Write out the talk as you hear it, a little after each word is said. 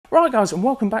Right guys, and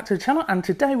welcome back to the channel, and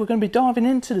today we're going to be diving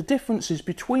into the differences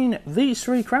between these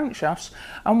three crankshafts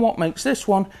and what makes this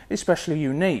one especially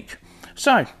unique.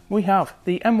 So we have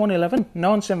the M111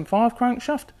 975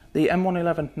 crankshaft, the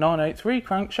M111 983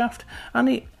 crankshaft and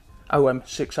the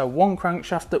OM601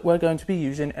 crankshaft that we're going to be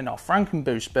using in our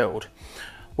Frankenboost build.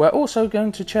 We're also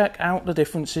going to check out the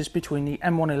differences between the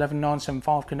M111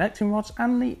 975 connecting rods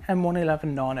and the M111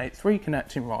 983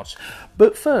 connecting rods.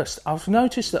 But first, I've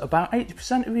noticed that about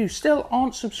 80% of you still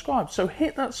aren't subscribed, so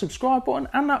hit that subscribe button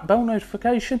and that bell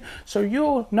notification so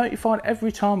you're notified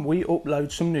every time we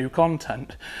upload some new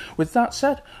content. With that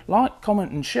said, like,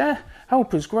 comment and share,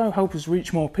 help us grow, help us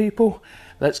reach more people.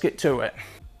 Let's get to it.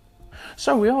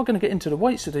 So we are going to get into the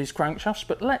weights of these crankshafts,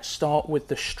 but let's start with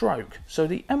the stroke. So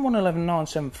the M111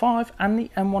 975 and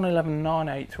the M111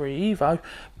 983 EVO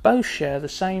both share the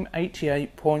same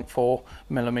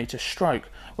 88.4mm stroke,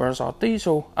 whereas our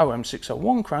diesel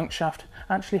OM601 crankshaft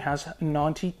actually has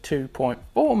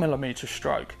 92.4mm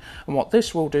stroke. And what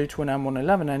this will do to an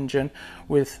M111 engine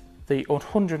with the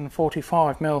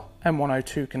 145mm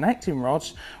M102 connecting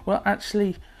rods will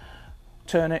actually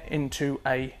turn it into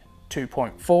a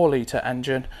 2.4 litre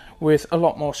engine with a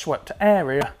lot more swept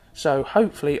area, so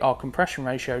hopefully our compression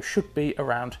ratio should be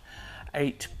around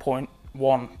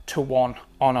 8.1 to 1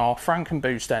 on our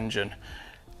Frankenboost engine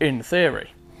in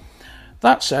theory.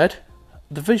 That said,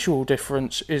 the visual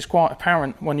difference is quite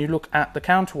apparent when you look at the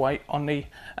counterweight on the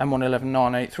M111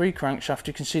 983 crankshaft.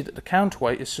 You can see that the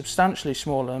counterweight is substantially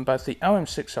smaller than both the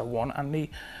OM601 and the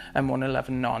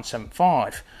M111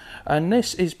 975, and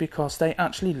this is because they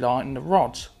actually lighten the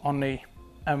rods on the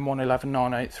M111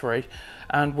 983,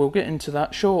 and we'll get into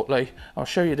that shortly. I'll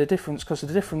show you the difference because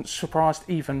the difference surprised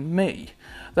even me.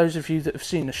 Those of you that have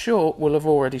seen the short will have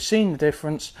already seen the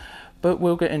difference, but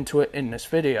we'll get into it in this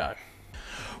video.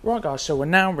 Right guys, so we're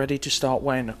now ready to start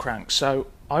weighing the crank. So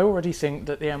I already think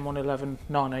that the M111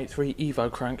 983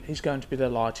 EVO crank is going to be the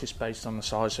lightest based on the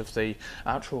size of the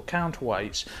actual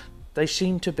counterweights. They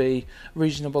seem to be a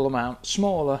reasonable amount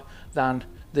smaller than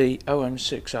the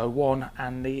OM601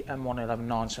 and the M111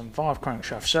 975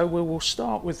 crankshaft. So we will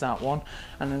start with that one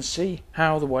and then see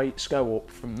how the weights go up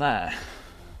from there.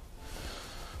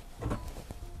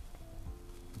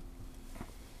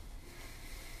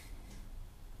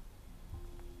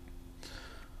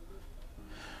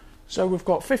 So we've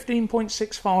got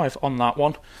 15.65 on that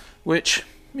one, which,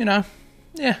 you know,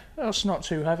 yeah, that's not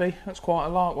too heavy. That's quite a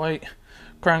lightweight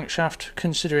crankshaft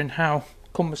considering how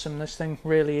cumbersome this thing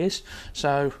really is.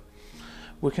 So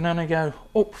we can only go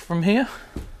up from here.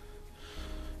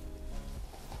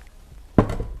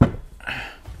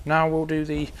 Now we'll do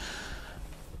the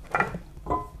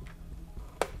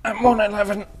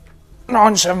M111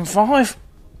 975.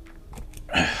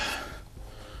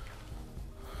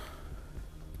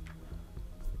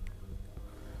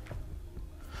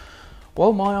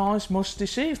 Well, my eyes must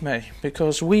deceive me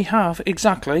because we have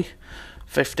exactly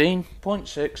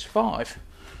 15.65,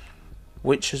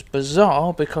 which is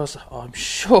bizarre because I'm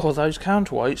sure those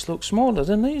counterweights look smaller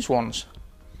than these ones.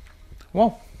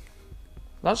 Well,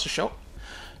 that's a shock.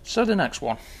 So the next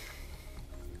one.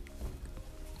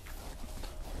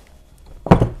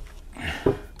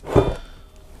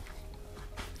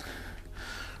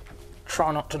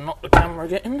 Try not to knock the camera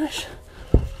getting this.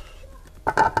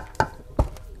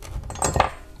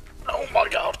 Oh my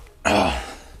god,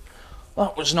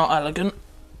 that was not elegant.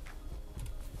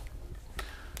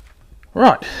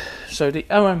 Right, so the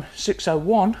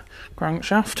OM601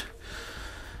 crankshaft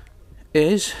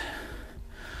is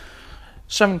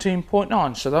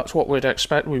 17.9, so that's what we'd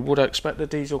expect. We would expect the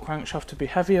diesel crankshaft to be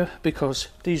heavier because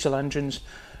diesel engines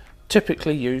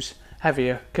typically use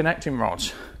heavier connecting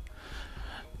rods.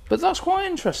 But that's quite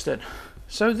interesting.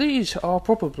 So these are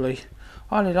probably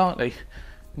highly likely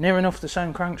near enough the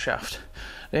same crankshaft.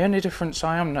 The only difference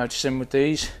I am noticing with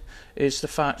these is the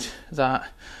fact that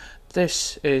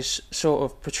this is sort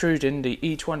of protruding the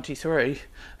E23.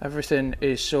 Everything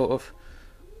is sort of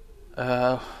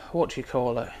what do you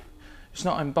call it? It's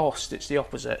not embossed, it's the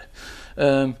opposite.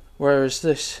 Whereas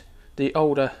this, the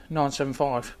older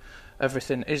 975,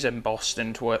 everything is embossed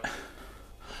into it.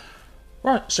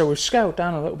 Right, so we've scaled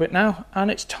down a little bit now, and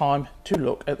it's time to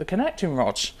look at the connecting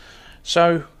rods.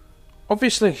 So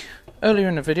obviously, earlier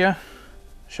in the video,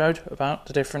 showed about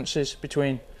the differences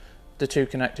between the two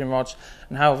connecting rods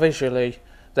and how visually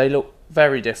they look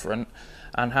very different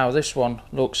and how this one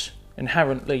looks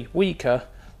inherently weaker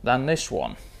than this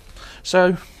one.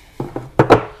 So,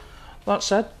 that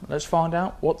said, let's find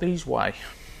out what these weigh.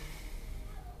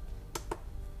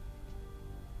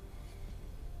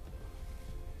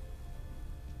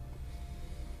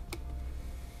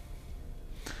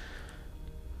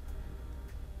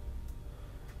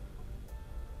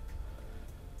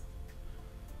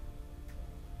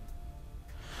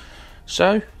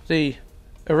 So the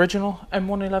original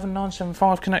M111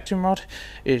 975 connecting rod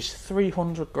is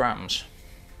 300 grams.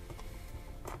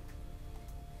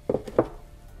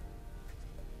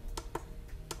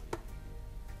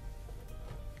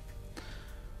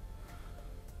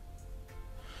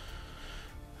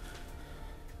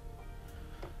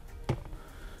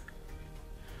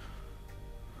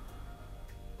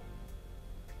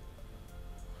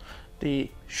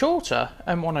 The shorter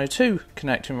M102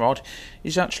 connecting rod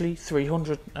is actually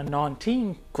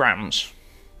 319 grams.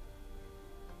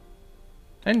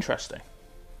 Interesting.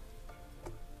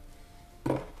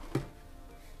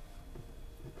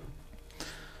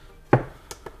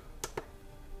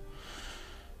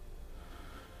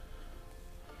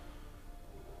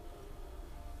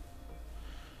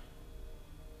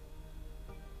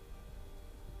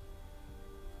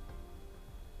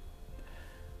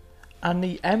 And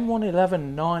the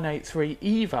M111 983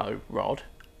 EVO rod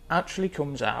actually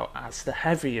comes out as the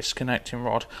heaviest connecting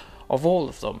rod of all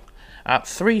of them at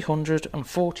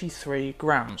 343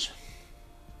 grams.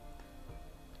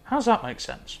 How does that make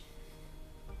sense?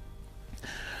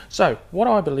 So what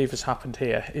I believe has happened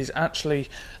here is actually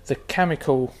the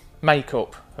chemical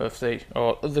makeup of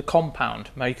the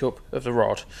compound makeup of the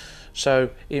rod.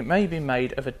 So it may be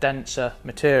made of a denser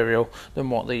material than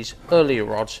what these earlier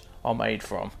rods are made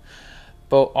from.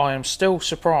 But I am still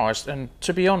surprised, and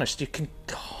to be honest, you can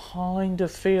kind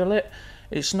of feel it.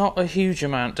 It's not a huge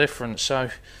amount different,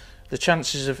 so the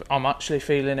chances of I'm actually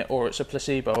feeling it or it's a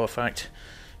placebo effect,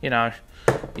 you know,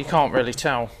 you can't really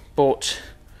tell. But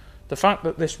the fact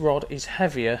that this rod is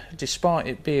heavier, despite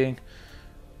it being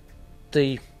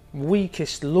the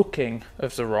weakest looking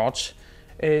of the rods,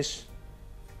 is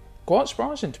quite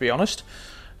surprising, to be honest.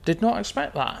 Did not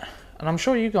expect that, and I'm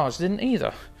sure you guys didn't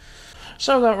either.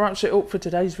 So that wraps it up for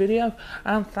today's video,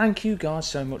 and thank you guys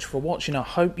so much for watching. I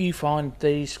hope you find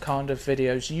these kind of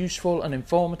videos useful and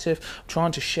informative. I'm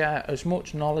trying to share as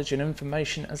much knowledge and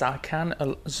information as I can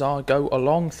as I go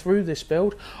along through this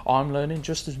build. I'm learning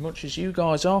just as much as you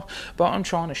guys are, but I'm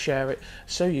trying to share it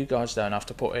so you guys don't have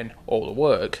to put in all the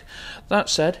work. That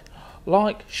said,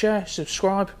 like, share,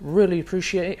 subscribe, really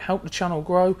appreciate it, help the channel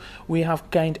grow. We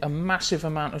have gained a massive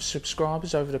amount of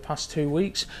subscribers over the past 2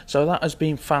 weeks, so that has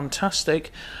been fantastic.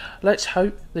 Let's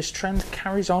hope this trend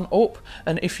carries on up,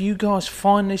 and if you guys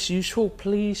find this useful,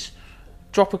 please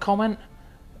drop a comment,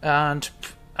 and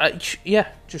yeah,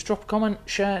 just drop a comment,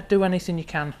 share, do anything you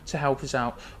can to help us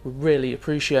out. We really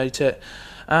appreciate it,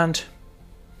 and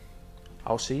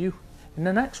I'll see you in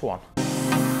the next one.